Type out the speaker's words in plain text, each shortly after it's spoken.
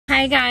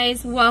Hi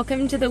guys,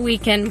 welcome to the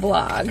weekend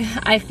vlog.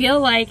 I feel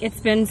like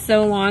it's been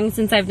so long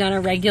since I've done a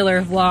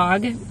regular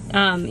vlog,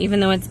 even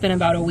though it's been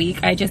about a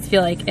week. I just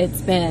feel like it's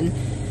been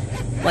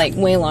like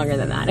way longer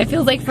than that. It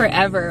feels like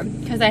forever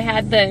because I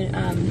had the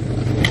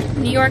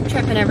New York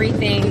trip and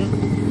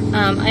everything.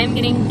 I am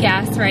getting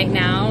gas right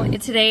now.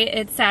 Today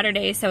it's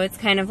Saturday, so it's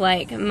kind of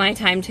like my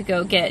time to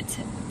go get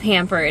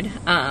pampered.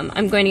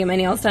 I'm going to get my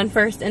nails done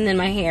first and then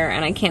my hair,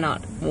 and I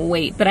cannot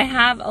wait. But I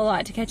have a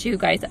lot to catch you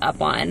guys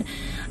up on.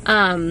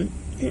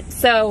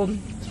 So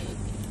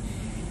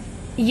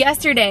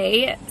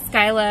yesterday,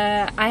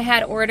 Skyla, I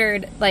had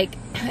ordered, like,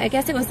 I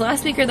guess it was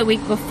last week or the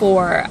week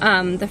before,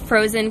 the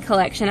Frozen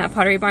collection at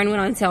Pottery Barn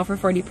went on sale for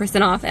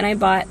 40% off, and I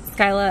bought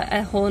Skyla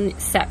a whole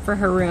set for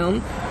her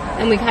room,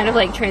 and we kind of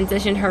like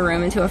transitioned her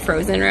room into a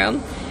Frozen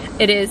room.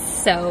 It is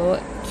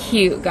so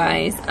cute,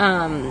 guys.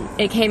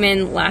 It came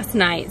in last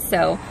night,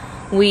 so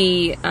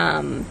we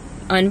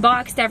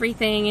unboxed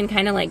everything and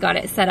kind of like got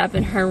it set up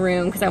in her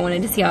room because I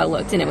wanted to see how it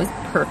looked, and it was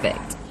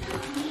perfect.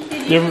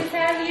 Did you just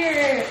have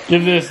your...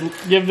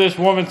 Give this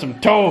woman some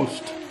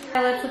toast.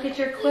 Let's look at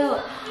your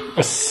quilt.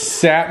 A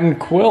satin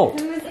quilt.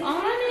 Who's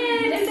on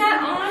it? Is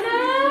that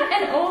Anna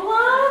and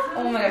Olaf?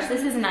 Oh my gosh,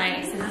 this is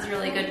nice. This is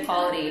really good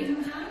quality.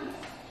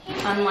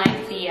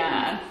 Unlike the,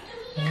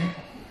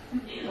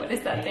 what is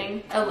that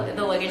thing? Oh,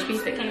 the luggage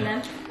piece that came in.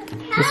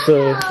 Is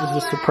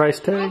this the price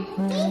tag? Is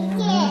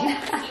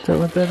that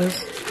what that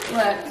is?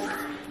 Look.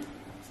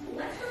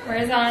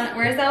 Where's Elsa?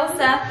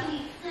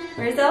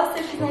 Where's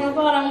Elsa? She's on the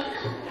bottom.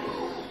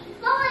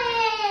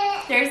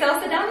 There's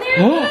Elsa down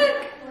there.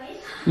 Look.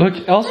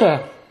 Look,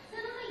 Elsa.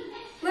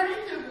 Look.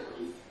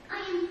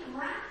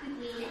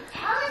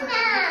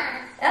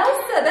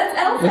 Elsa, that's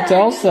Elsa. That's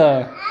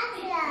Elsa.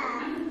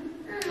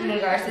 Oh my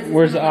gosh, this is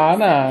Where's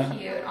Anna? So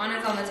cute.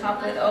 Anna's on the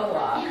top with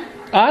Olaf.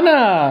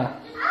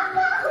 Anna.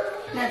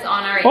 That's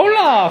Anna right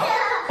Olaf.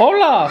 there.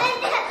 Olaf.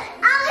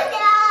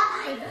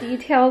 The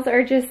details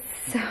are just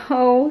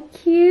so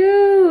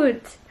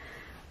cute.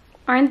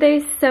 Aren't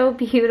they so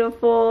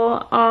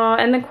beautiful?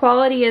 And the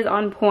quality is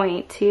on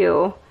point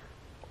too.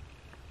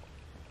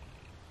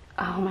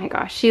 Oh my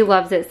gosh, she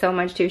loves it so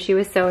much too. She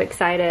was so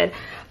excited.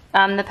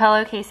 The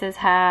pillowcases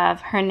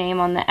have her name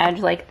on the edge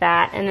like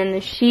that, and then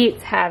the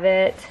sheets have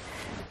it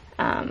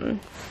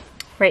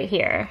right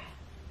here.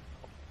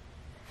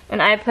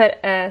 And I put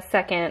a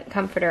second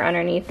comforter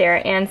underneath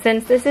there. And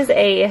since this is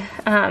a,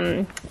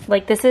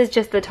 like this is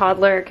just the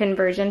toddler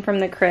conversion from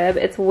the crib,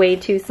 it's way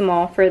too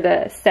small for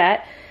the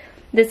set.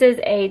 This is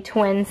a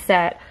twin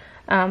set.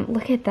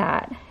 Look at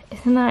that.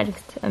 Isn't that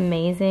just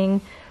amazing?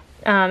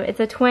 It's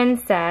a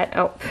twin set.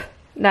 Oh,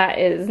 that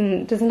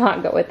does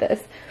not go with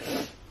this.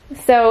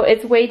 So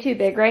it's way too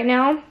big right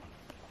now,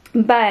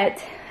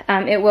 but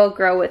it will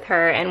grow with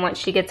her. And once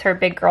she gets her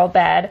big girl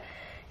bed,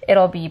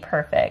 it'll be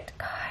perfect.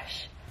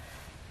 Gosh,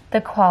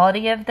 the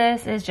quality of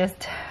this is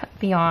just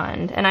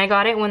beyond. And I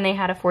got it when they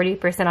had a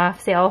 40%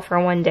 off sale for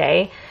one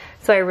day.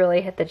 So I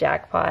really hit the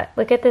jackpot.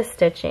 Look at this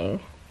stitching.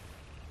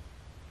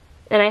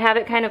 And I have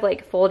it kind of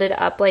like folded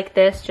up like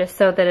this just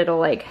so that it'll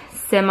like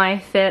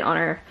semi-fit on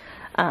her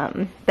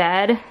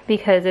bed,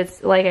 because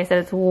it's, like I said,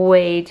 it's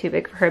way too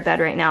big for her bed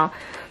right now.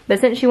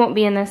 But since she won't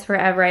be in this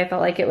forever, I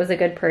felt like it was a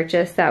good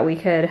purchase that we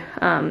could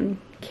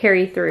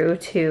carry through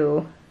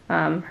to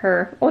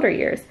her older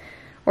years,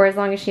 or as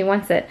long as she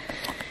wants it.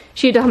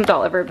 She dumped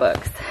all of her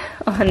books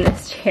on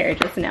this chair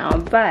just now,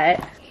 but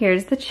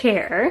here's the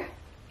chair.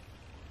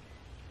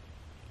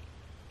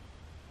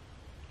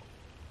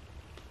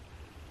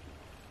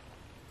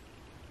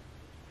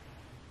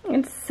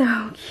 It's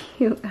so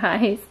cute,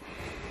 guys.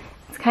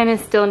 It kind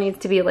of still needs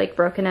to be like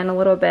broken in a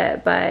little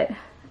bit, but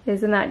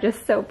isn't that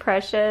just so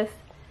precious?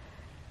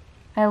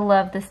 I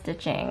love the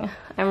stitching.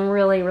 I'm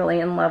really,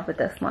 really in love with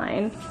this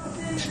line.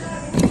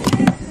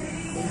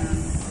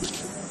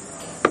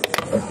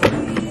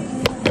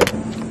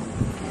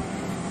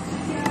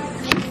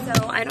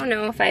 So I don't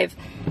know if I've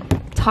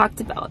talked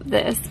about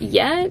this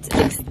yet,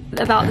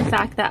 about the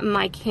fact that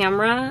my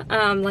camera,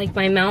 like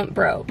my mount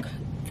broke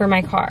for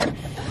my car.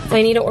 So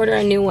I need to order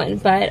a new one,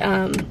 but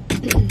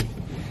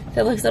if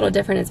it looks a little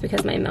different, it's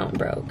because my mount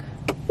broke.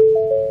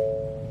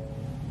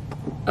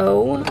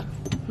 Oh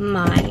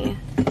my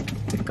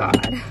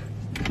God.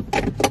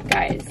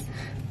 Guys.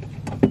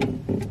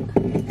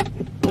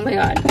 Oh my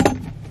God.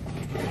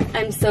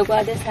 I'm so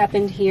glad this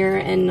happened here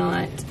and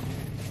not...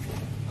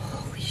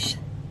 Holy shit.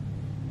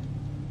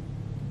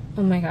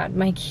 Oh my God,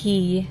 my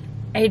key.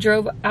 I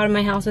drove out of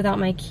my house without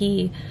my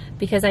key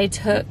because I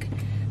took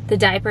the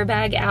diaper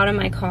bag out of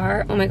my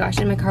car. Oh my gosh,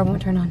 and my car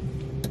won't turn on.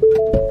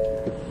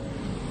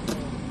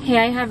 Hey,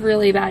 I have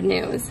really bad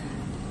news.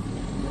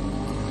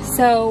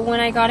 So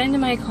when I got into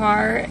my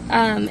car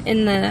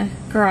in the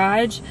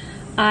garage,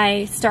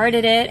 I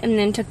started it and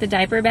then took the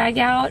diaper bag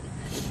out.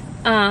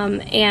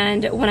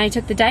 And when I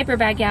took the diaper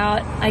bag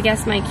out, I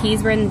guess my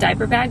keys were in the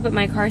diaper bag, but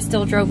my car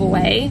still drove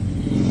away.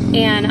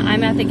 And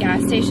I'm at the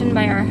gas station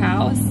by our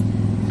house.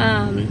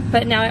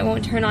 But now it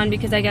won't turn on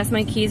because I guess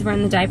my keys were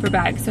in the diaper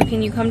bag. So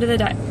can you come to the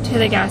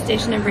gas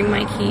station and bring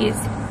my keys?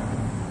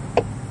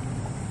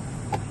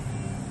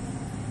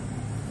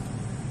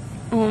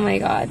 my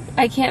God.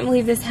 I can't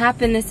believe this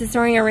happened. This is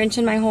throwing a wrench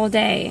in my whole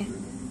day.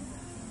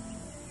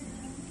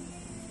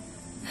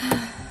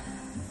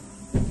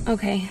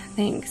 Okay,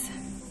 thanks.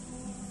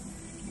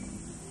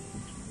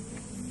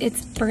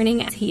 It's burning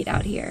heat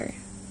out here.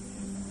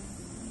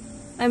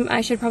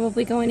 I should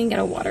probably go in and get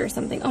a water or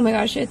something. Oh my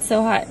gosh, it's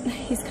so hot.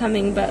 He's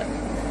coming, but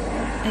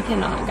I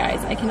cannot,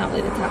 guys. I cannot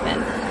believe it's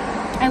happened.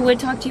 I would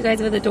talk to you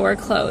guys with the door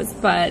closed,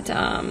 but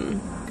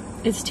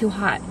it's too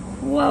hot.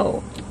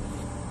 Whoa.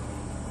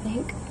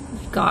 Thank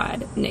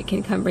God Nick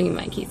can come bring me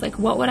my keys. Like,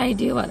 what would I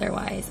do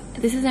otherwise?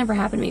 This has never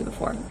happened to me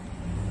before.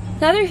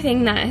 The other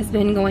thing that has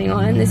been going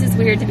on, this is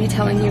weird to be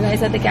telling you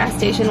guys at the gas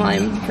station while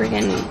I'm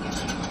freaking,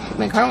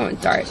 my car won't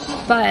start,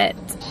 but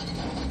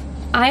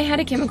I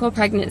had a chemical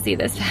pregnancy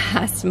this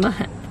past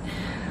month.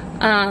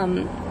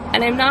 And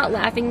I'm not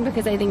laughing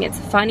because I think it's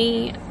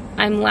funny.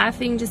 I'm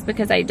laughing just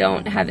because I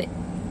don't have it.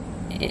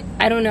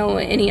 I don't know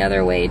any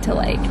other way to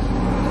like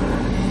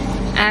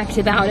act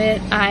about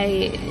it.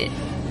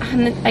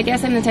 I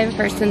guess I'm the type of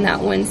person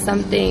that when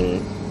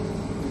something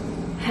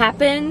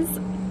happens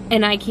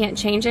and I can't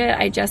change it,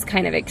 I just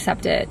kind of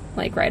accept it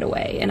like right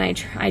away. And I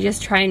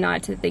just try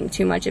not to think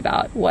too much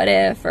about what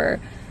if or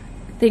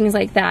things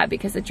like that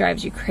because it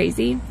drives you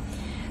crazy.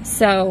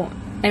 So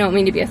I don't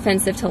mean to be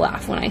offensive to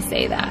laugh when I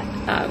say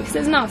that because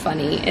it's not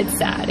funny. It's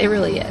sad. It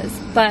really is.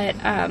 But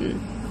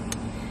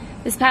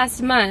this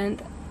past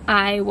month,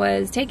 I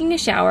was taking a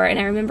shower and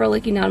I remember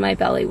looking down, my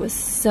belly was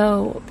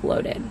so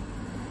bloated.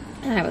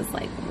 And I was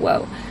like,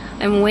 whoa,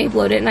 I'm way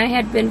bloated. And I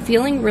had been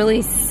feeling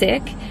really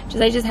sick.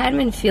 I just hadn't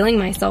been feeling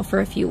myself for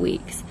a few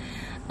weeks.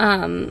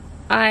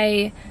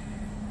 I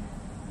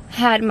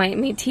had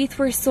my teeth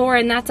were sore,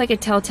 and that's like a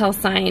telltale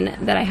sign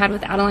that I had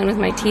with Adeline was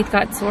my teeth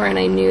got sore, and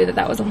I knew that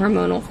that was a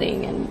hormonal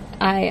thing. And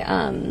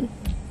I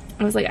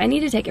was like, I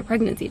need to take a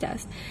pregnancy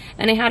test.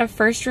 And I had a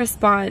first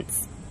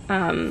response,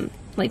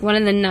 like one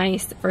of the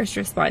nice first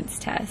response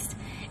tests.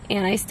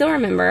 And I still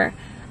remember,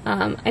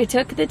 I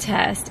took the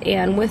test,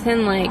 and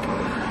within like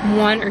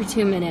 1 or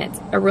 2 minutes,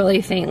 a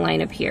really faint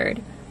line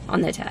appeared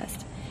on the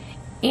test.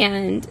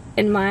 And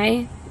in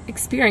my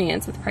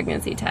experience with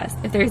pregnancy tests,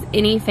 if there's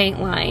any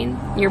faint line,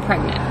 you're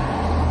pregnant.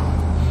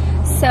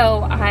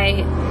 So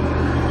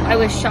I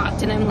was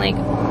shocked, and I'm like,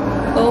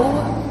 oh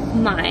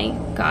my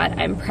God,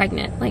 I'm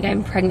pregnant. Like,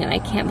 I'm pregnant. I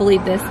can't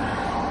believe this.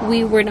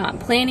 We were not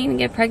planning to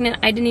get pregnant.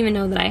 I didn't even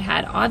know that I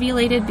had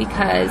ovulated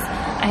because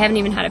I haven't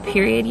even had a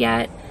period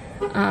yet,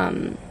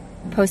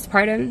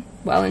 postpartum,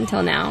 well,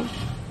 until now.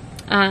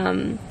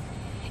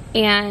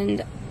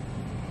 And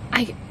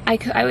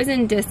I was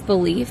in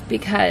disbelief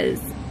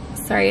because,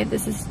 sorry if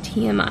this is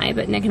TMI,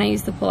 but Nick and I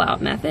used the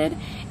pull-out method,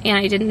 and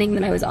I didn't think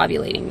that I was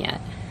ovulating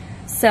yet.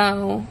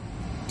 So,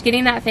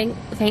 getting that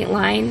faint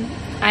line,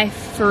 I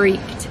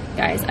freaked,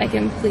 guys. I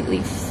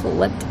completely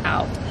flipped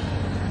out.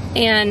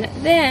 And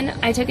then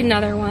I took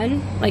another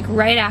one, like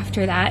right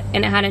after that,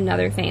 and it had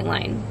another faint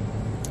line.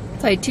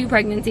 So I had 2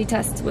 pregnancy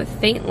tests with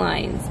faint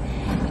lines,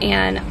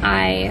 and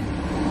I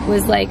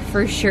was like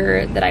for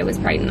sure that I was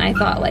pregnant. I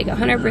thought like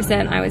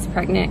 100% I was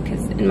pregnant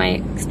because in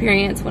my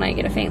experience when I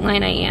get a faint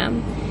line, I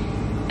am.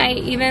 I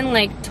even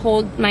like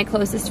told my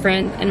closest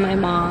friend and my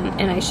mom,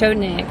 and I showed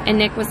Nick, and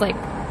Nick was like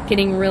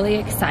getting really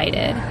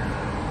excited.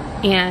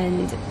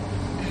 And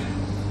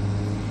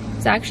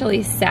it's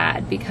actually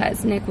sad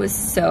because Nick was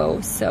so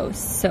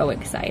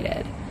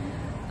excited.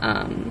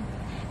 And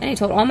I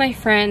told all my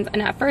friends,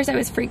 and at first I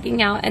was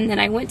freaking out, and then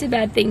I went to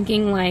bed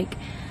thinking like,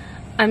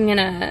 I'm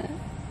gonna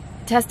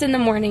test in the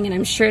morning and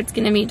I'm sure it's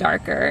gonna be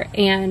darker.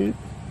 And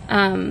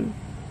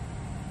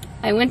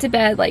I went to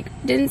bed, like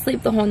didn't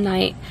sleep the whole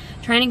night,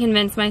 trying to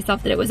convince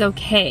myself that it was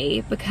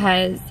okay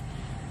because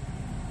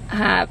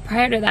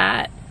prior to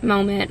that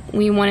moment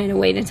we wanted to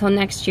wait until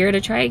next year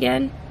to try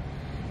again.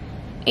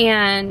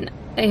 And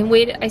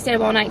I stayed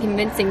up all night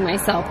convincing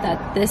myself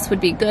that this would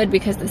be good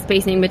because the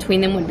spacing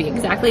between them would be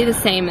exactly the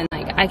same, and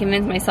like I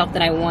convinced myself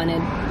that I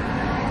wanted,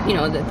 you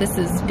know, that this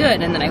is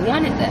good and that I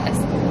wanted this.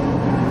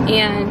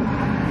 And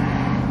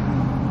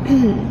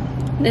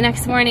the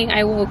next morning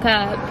I woke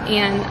up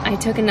and I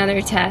took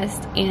another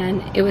test,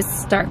 and it was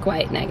stark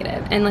white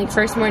negative. And like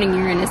first morning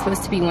urine is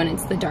supposed to be when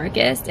it's the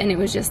darkest, and it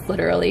was just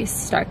literally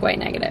stark white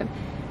negative.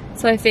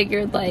 So I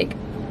figured like,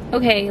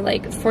 okay,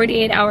 like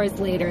 48 hours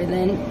later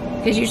then,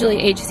 because usually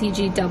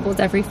HCG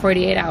doubles every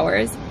 48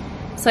 hours.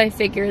 So I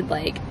figured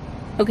like,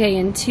 okay,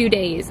 in 2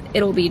 days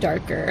it'll be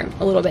darker,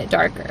 a little bit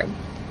darker.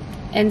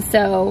 And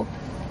so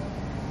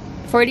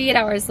 48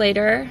 hours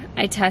later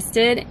I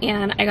tested,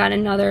 and I got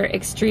another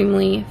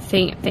extremely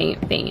faint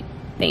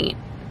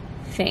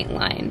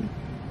line.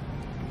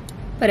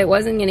 But it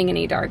wasn't getting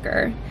any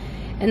darker.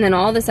 And then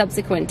all the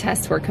subsequent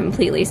tests were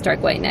completely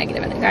stark white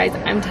negative. And guys,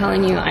 I'm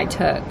telling you, I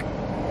took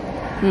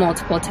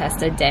multiple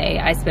tests a day.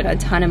 I spent a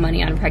ton of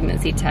money on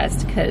pregnancy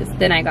tests because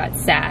then I got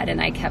sad,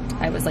 and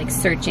I was like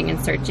searching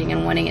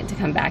and wanting it to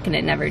come back, and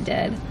it never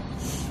did.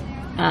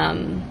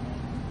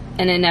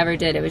 And it never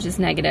did. It was just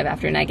negative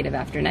after negative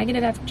after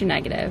negative after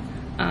negative.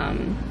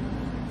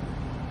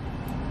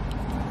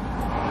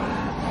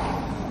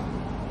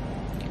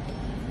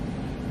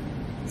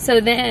 So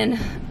then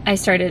I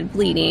started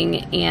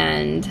bleeding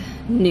and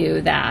knew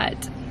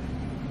that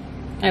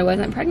I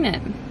wasn't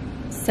pregnant.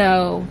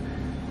 So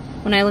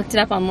when I looked it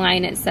up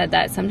online, it said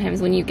that sometimes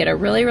when you get a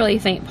really, really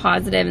faint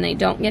positive and they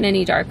don't get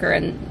any darker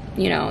and,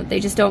 you know, they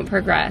just don't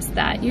progress,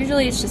 that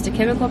usually it's just a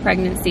chemical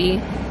pregnancy,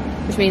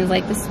 which means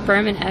like the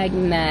sperm and egg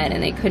met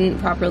and they couldn't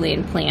properly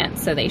implant,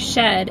 so they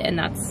shed, and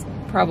that's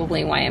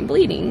probably why I'm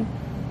bleeding.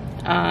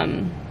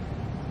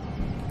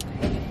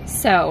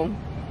 So,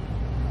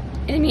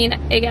 I mean,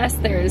 I guess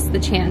there's the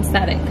chance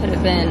that it could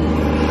have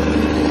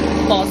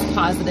been false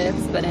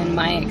positives, but in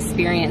my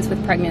experience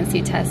with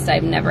pregnancy tests,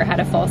 I've never had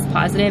a false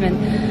positive,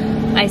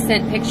 and I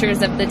sent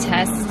pictures of the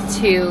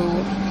test to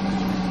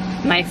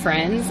my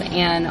friends,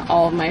 and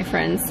all of my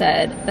friends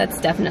said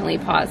that's definitely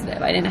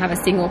positive. I didn't have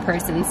a single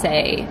person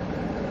say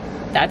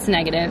that's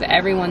negative.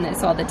 Everyone that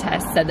saw the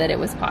test said that it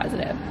was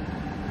positive.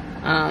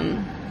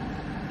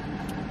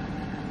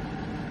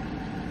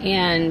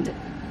 And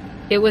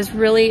it was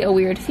really a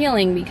weird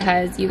feeling,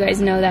 because you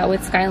guys know that with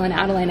Skyla and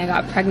Adeline, I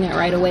got pregnant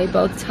right away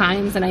both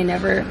times, and I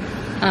never,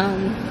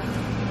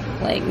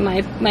 like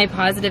my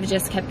positive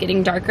just kept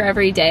getting darker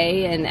every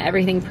day, and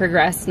everything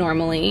progressed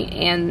normally.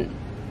 And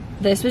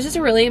this was just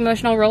a really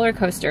emotional roller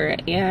coaster,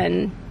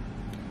 and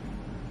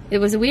it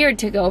was weird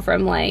to go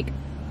from like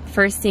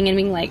first seeing and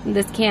being like,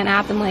 this can't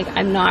happen, like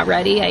I'm not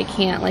ready, I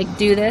can't like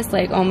do this,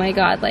 like oh my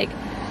god, like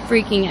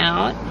freaking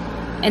out,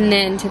 and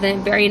then to the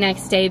very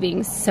next day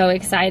being so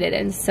excited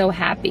and so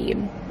happy,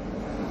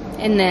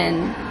 and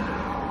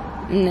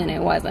then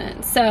it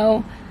wasn't.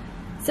 So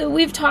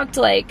we've talked,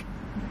 like,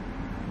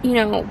 you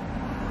know,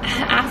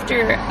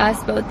 after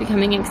us both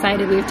becoming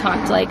excited, we've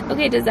talked like,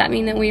 okay, does that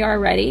mean that we are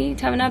ready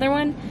to have another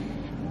one?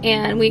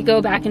 And we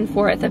go back and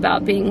forth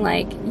about being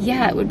like,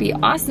 yeah, it would be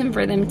awesome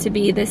for them to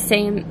be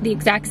the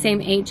exact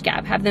same age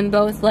gap, have them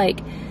both like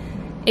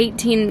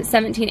 17,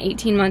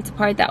 18 months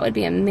apart. That would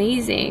be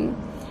amazing.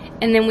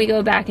 And then we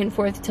go back and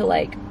forth to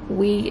like,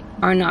 we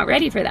are not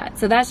ready for that.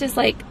 So that's just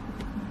like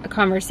a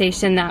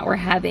conversation that we're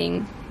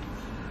having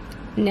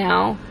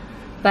now.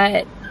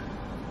 But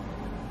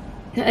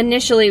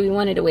initially we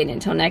wanted to wait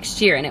until next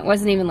year, and it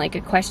wasn't even like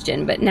a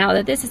question. But now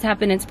that this has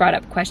happened, it's brought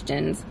up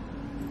questions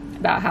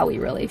about how we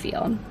really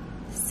feel.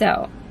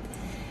 So,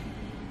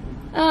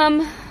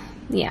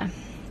 yeah.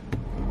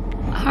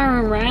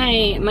 All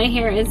right, my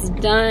hair is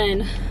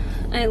done.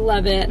 I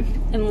love it.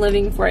 I'm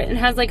living for it. It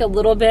has like a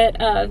little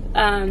bit of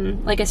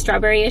like a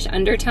strawberry-ish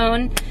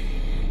undertone,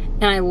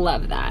 and I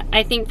love that.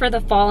 I think for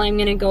the fall I'm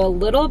gonna go a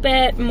little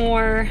bit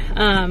more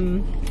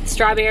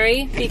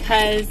strawberry,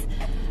 because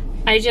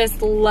I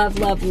just love,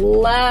 love,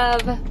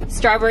 love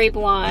strawberry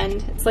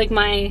blonde. It's like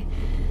my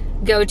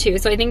go-to.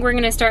 So I think we're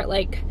gonna start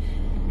like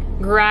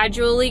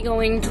gradually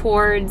going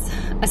towards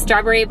a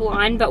strawberry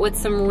blonde, but with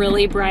some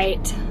really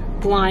bright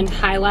blonde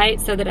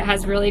highlights so that it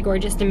has really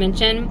gorgeous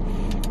dimension.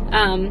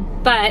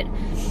 But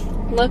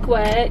look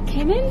what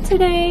came in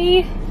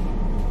today.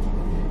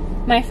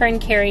 My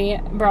friend Carrie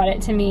brought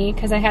it to me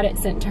because I had it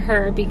sent to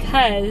her,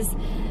 because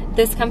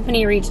this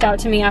company reached out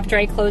to me after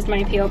I closed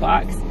my P.O.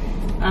 box.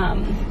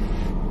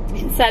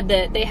 It said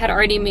that they had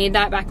already made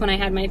that back when I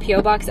had my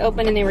P.O. box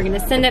open, and they were going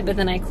to send it, but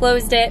then I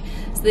closed it,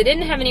 so they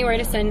didn't have anywhere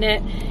to send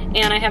it,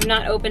 and I have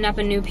not opened up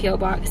a new P.O.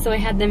 box, so I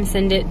had them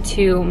send it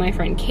to my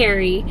friend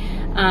Carrie,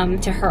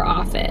 to her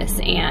office,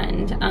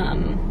 and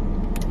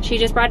she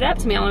just brought it up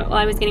to me while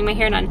I was getting my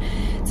hair done.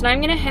 So now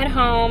I'm going to head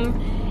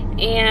home,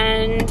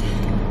 and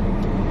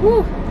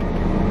whew,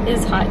 it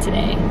is hot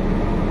today.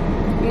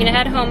 I'm going to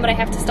head home, but I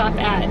have to stop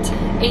at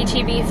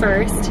H-E-B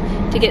first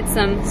to get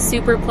some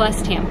Super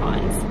Plus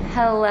tampons.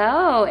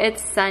 Hello,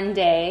 it's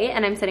Sunday,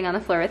 and I'm sitting on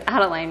the floor with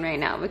Adeline right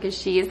now because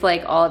she's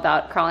like all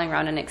about crawling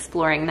around and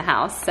exploring the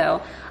house.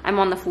 So I'm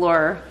on the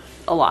floor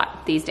a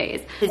lot these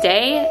days.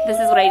 Today, this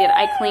is what I did.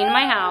 I cleaned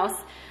my house,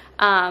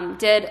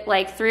 did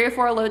like 3 or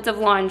 4 loads of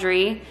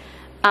laundry.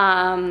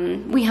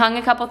 We hung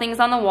a couple things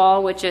on the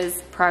wall, which is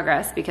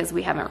progress because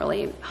we haven't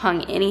really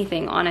hung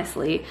anything,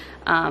 honestly.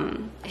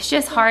 It's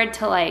just hard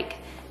to like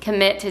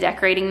commit to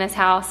decorating this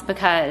house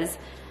because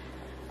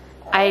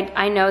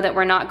I know that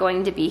we're not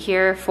going to be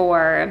here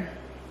for,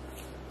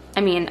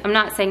 I mean, I'm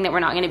not saying that we're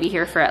not going to be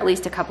here for at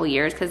least a couple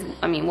years, because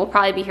I mean, we'll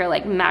probably be here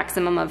like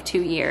maximum of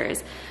 2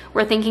 years.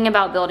 We're thinking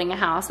about building a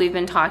house. We've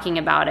been talking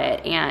about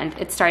it, and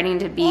it's starting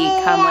to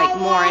become like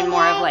more and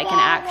more of like an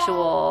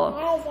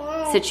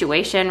actual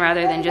situation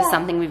rather than just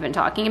something we've been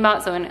talking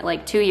about. So in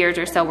like 2 years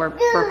or so, we're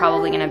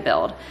probably going to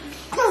build.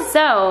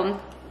 So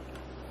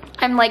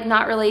I'm like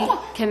not really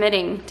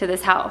committing to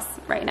this house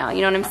right now.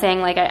 You know what I'm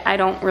saying? Like I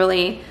don't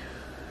really,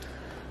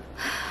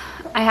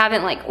 I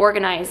haven't like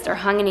organized or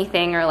hung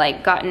anything or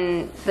like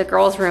gotten the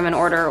girls' room in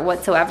order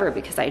whatsoever,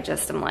 because I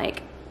just am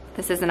like,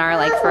 this isn't our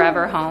like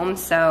forever home.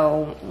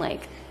 So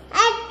like,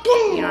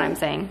 you know what I'm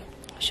saying?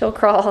 She'll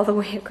crawl all the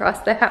way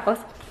across the house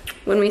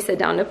when we sit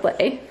down to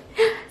play.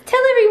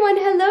 Tell everyone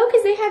hello,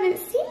 because they haven't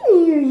seen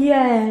you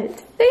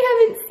yet. They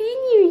haven't seen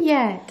you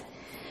yet.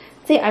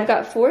 See, I've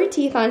got 4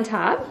 teeth on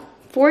top.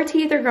 4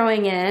 teeth are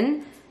growing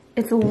in.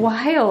 It's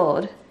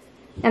wild.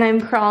 And I'm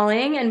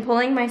crawling and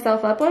pulling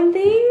myself up on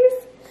things.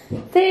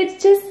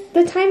 It's just,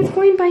 the time's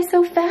going by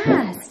so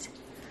fast.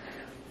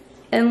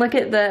 And look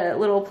at the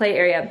little play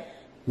area.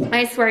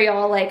 I swear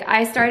y'all, like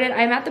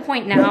I'm at the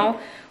point now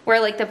where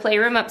like the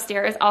playroom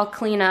upstairs, I'll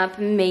clean up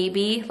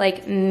maybe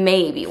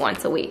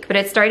once a week. But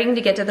it's starting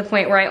to get to the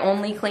point where I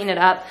only clean it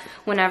up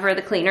whenever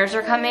the cleaners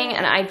are coming,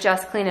 and I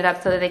just clean it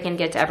up so that they can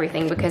get to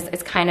everything, because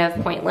it's kind of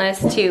pointless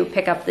to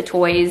pick up the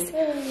toys.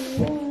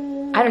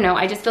 I don't know,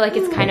 I just feel like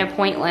it's kind of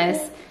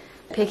pointless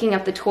picking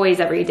up the toys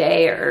every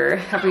day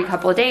or every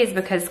couple of days,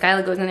 because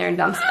Skyla goes in there and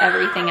dumps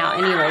everything out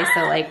anyway,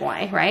 so like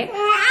why, right?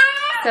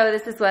 So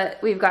this is what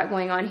we've got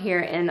going on here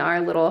in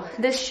our little,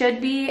 this should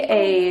be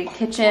a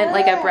kitchen,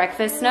 like a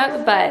breakfast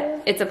nook,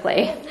 but it's a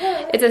play.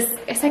 It's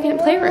a second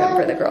playroom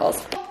for the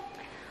girls.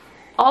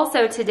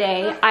 Also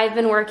today, I've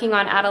been working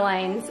on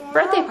Adeline's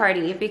birthday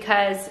party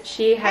because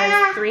she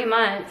has 3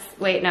 months,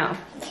 wait, no,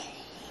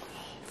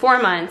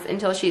 4 months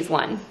until she's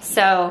 1.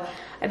 So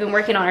I've been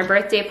working on her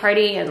birthday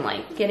party and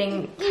like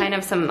getting kind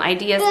of some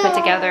ideas put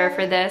together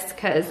for this,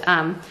 because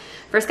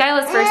for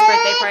Skyla's first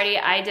birthday party,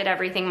 I did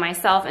everything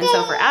myself, and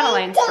so for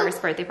Adeline's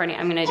first birthday party,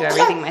 I'm gonna do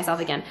everything myself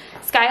again.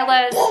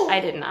 Skyla's, I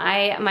didn't.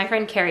 My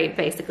friend Carrie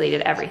basically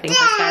did everything for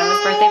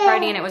Skyla's birthday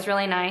party, and it was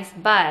really nice,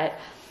 but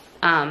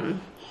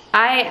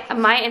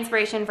my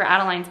inspiration for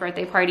Adeline's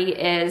birthday party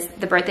is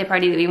the birthday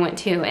party that we went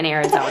to in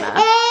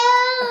Arizona.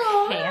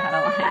 Okay,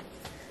 Adeline.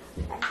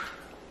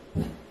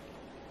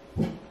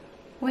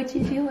 What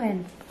you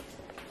doing?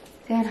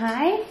 Saying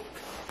hi?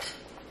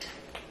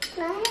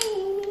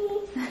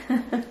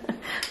 Hi.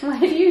 Why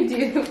do you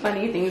do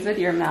funny things with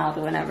your mouth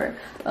whenever?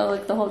 Oh,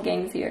 look, the whole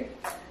gang's here.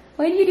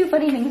 Why do you do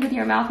funny things with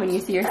your mouth when you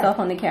see yourself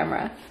on the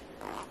camera?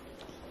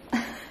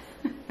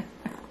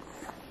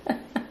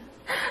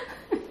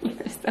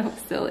 You're so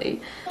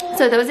silly.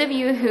 So those of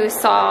you who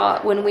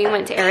saw when we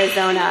went to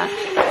Arizona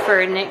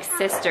for Nick's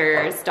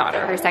sister's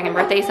daughter, her second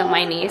birthday, so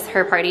my niece,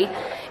 her party,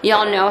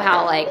 y'all know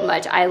how like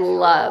much I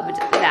loved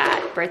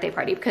that birthday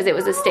party, because it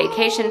was a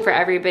staycation for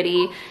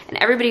everybody, and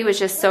everybody was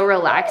just so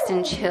relaxed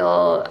and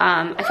chill.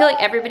 I feel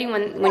like everybody,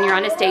 when you're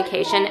on a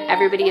staycation,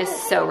 everybody is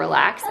so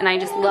relaxed, and I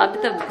just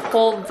loved the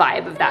whole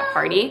vibe of that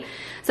party.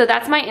 So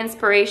that's my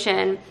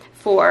inspiration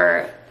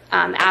for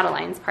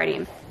Adeline's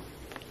party.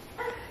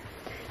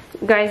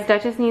 Guys,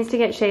 Duchess needs to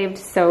get shaved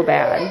so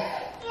bad.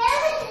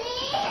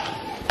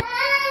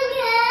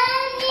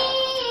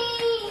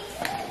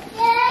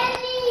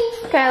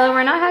 Skyla,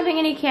 we're not having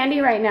any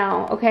candy right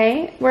now,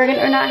 okay? We're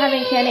not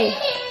having candy.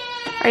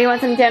 You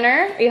want some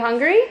dinner? Are you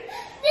hungry?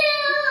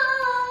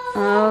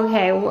 No.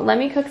 Okay, well, let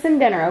me cook some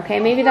dinner, okay?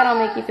 Maybe that'll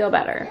make you feel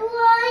better.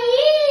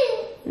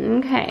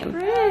 Okay,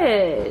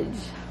 Bridge.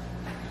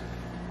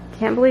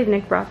 Can't believe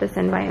Nick brought this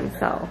in by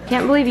himself.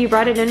 Can't believe you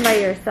brought it in by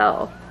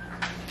yourself.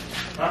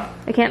 Huh?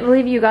 I can't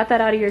believe you got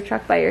that out of your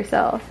truck by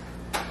yourself.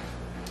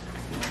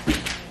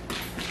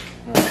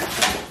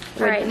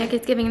 Alright, Nick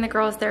is giving the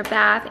girls their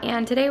bath,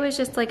 and today was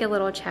just like a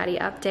little chatty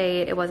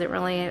update. It wasn't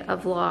really a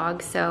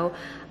vlog, so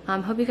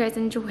hope you guys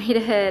enjoyed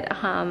it.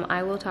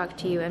 I will talk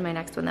to you in my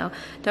next one though.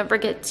 Don't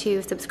forget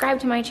to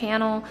subscribe to my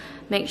channel.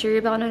 Make sure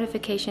your bell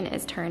notification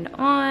is turned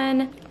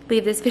on.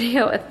 Leave this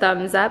video a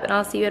thumbs up, and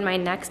I'll see you in my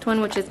next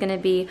one, which is going to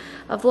be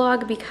a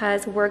vlog,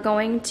 because we're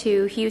going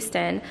to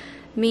Houston.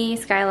 Me,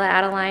 Skyla,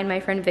 Adeline, my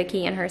friend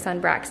Vicky, and her son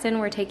Braxton,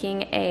 we're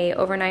taking a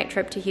overnight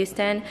trip to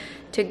Houston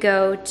to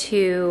go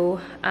to,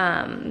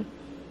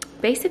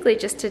 basically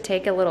just to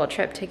take a little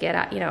trip to get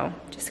out, you know,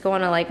 just go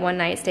on a like one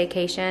night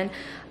staycation.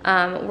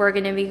 We're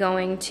gonna be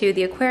going to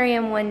the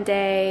aquarium one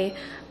day,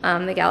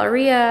 the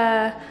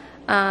Galleria,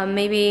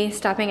 maybe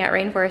stopping at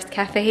Rainforest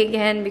Cafe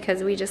again,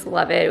 because we just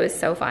love it. It was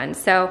so fun.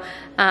 So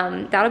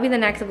that'll be the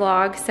next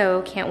vlog,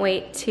 so can't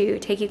wait to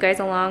take you guys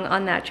along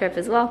on that trip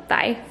as well.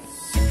 Bye.